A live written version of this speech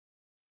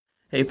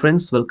Hey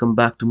friends, welcome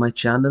back to my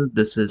channel.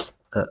 This is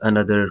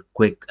another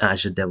quick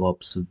Azure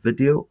DevOps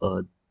video.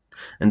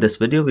 In this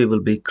video, we will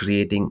be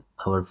creating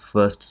our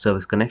first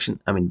service connection.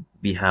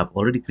 We have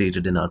already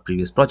created in our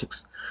previous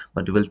projects,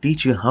 but we will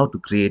teach you how to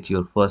create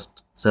your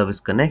first service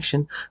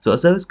connection. So a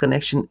service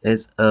connection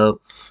is a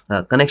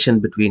connection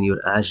between your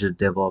Azure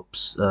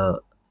DevOps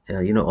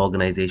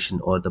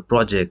organization or the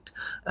project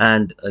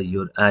and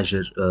your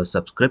Azure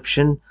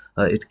subscription.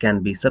 It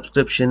can be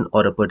subscription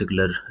or a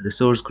particular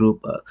resource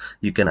group.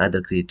 You can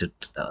either create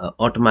it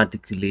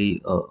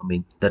automatically,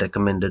 the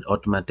recommended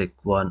automatic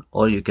one,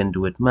 or you can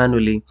do it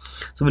manually.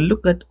 So we'll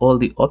look at all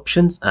the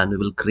options and we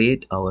will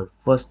create our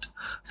first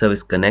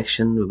service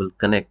connection. We will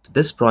connect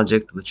this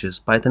project, which is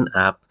Python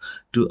app,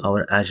 to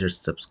our Azure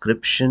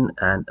subscription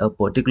and a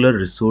particular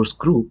resource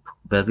group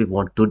where we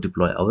want to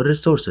deploy our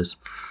resources.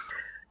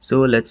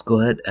 So let's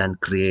go ahead and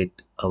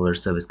create our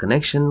service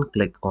connection.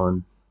 Click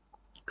on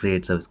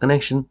create service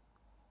connection.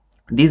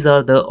 These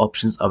are the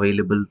options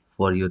available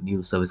for your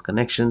new service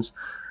connections.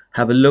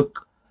 Have a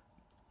look.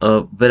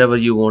 Wherever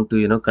you want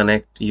to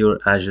connect your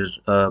Azure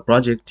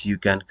project, you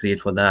can create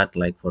for that,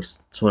 like for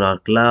Sonar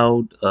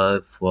Cloud,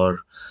 for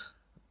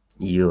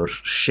your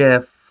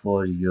Chef,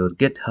 for your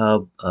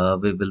GitHub.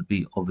 We will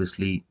be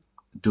obviously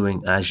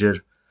doing Azure,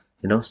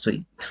 so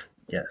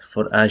yeah,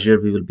 for Azure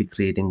we will be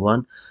creating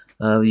one.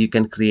 You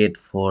can create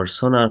for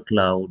Sonar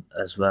Cloud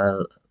as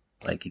well.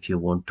 Like if you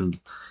want to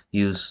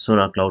use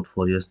Sonar Cloud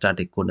for your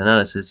static code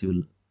analysis, you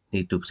will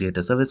need to create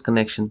a service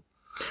connection.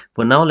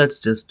 For now, let's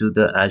just do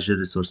the Azure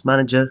Resource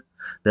Manager.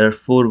 There are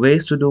 4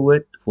 ways to do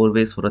it. 4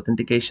 ways for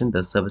authentication: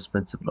 the service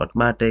principal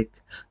automatic,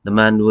 the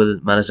manual,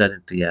 managed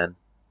identity, and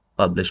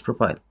publish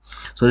profile.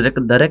 So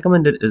the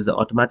recommended is the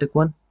automatic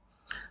one.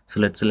 So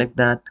let's select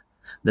that.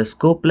 The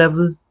scope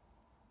level,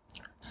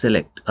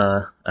 select.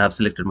 I have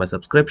selected my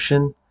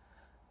subscription.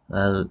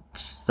 I'll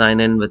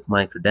sign in with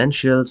my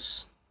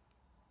credentials.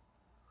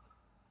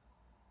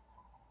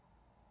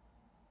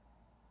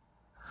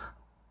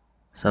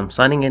 So I'm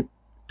signing in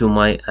to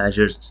my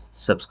Azure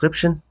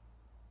subscription.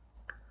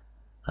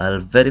 I'll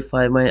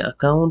verify my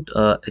account.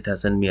 It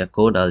has sent me a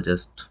code. I'll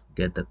just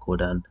get the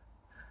code, and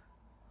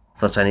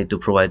first I need to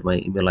provide my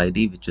email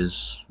ID, which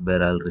is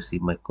where I'll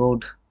receive my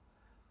code.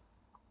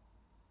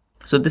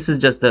 So this is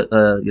just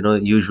the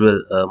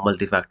usual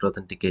multi-factor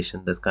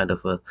authentication. This kind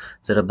of a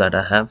setup that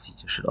I have.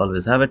 You should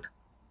always have it.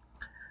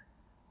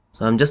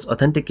 So I'm just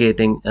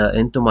authenticating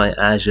into my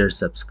Azure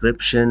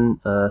subscription.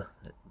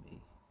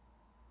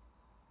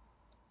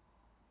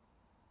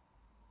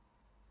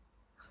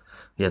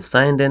 We have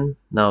signed in.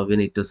 Now we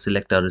need to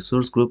select our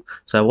resource group.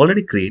 So I've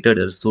already created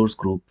a resource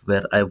group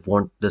where I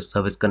want the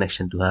service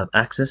connection to have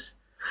access.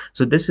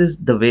 So this is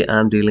the way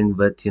I'm dealing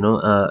with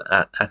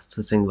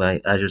accessing my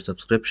Azure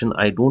subscription.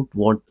 I don't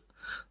want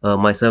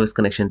my service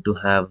connection to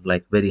have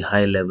like very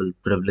high level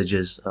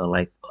privileges,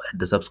 like at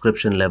the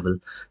subscription level.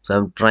 So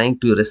I'm trying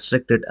to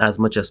restrict it as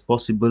much as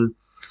possible.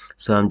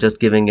 So I'm just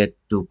giving it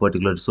to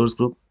particular resource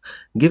group.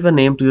 Give a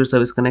name to your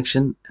service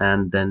connection,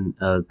 and then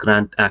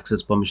grant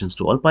access permissions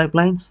to all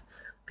pipelines.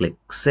 Click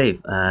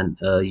save, and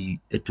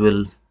it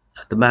will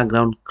at the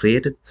background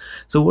create it.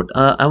 So what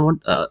I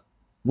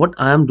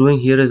am doing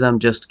here is I'm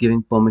just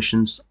giving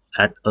permissions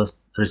at a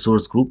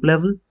resource group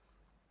level.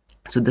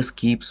 So this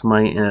keeps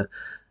my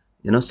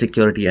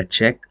security at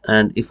check.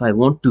 And if I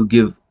want to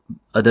give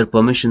other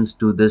permissions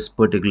to this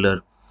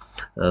particular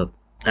uh,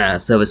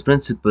 service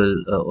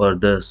principal or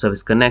the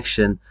service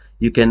connection,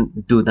 you can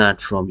do that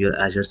from your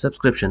Azure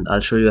subscription. I'll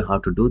show you how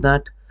to do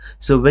that.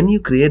 So when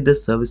you create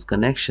this service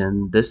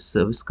connection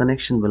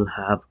will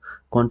have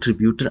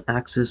contributor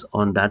access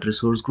on that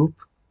resource group.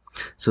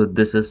 So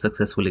this is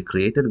successfully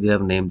created. We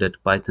have named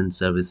it Python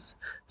service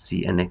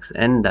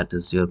CNXN. That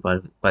is your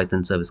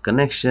Python service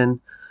connection.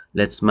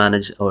 Let's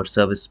manage our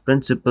service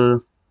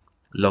principal.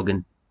 Log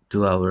in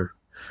to our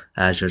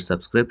Azure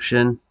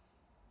subscription.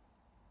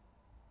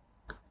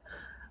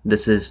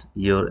 This is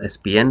your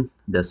SPN,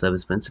 the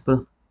service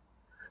principal.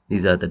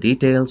 These are the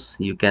details.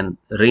 You can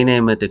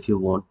rename it if you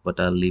want, but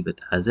I'll leave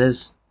it as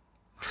is.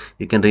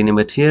 You can rename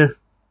it here,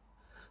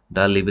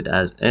 but I'll leave it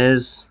as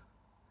is.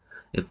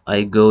 If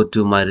I go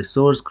to my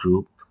resource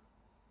group,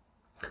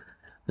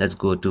 let's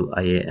go to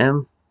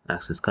IAM,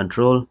 access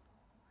control,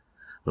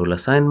 role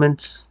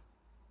assignments.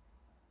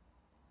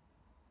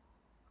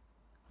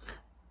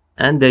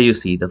 And there you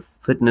see the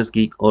Fitness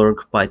Geek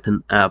org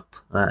Python app,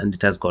 and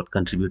it has got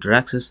contributor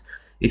access.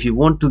 If you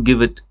want to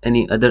give it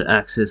any other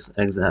access,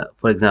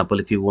 for example,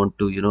 if you want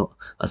to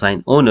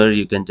assign owner,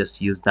 you can just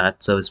use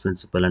that service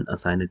principal and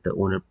assign it the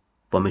owner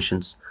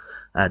permissions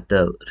at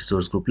the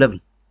resource group level.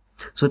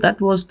 So that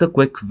was the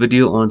quick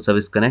video on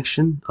service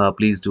connection.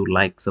 Please do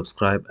like,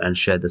 subscribe, and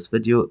share this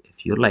video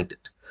if you liked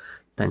it.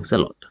 Thanks a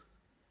lot.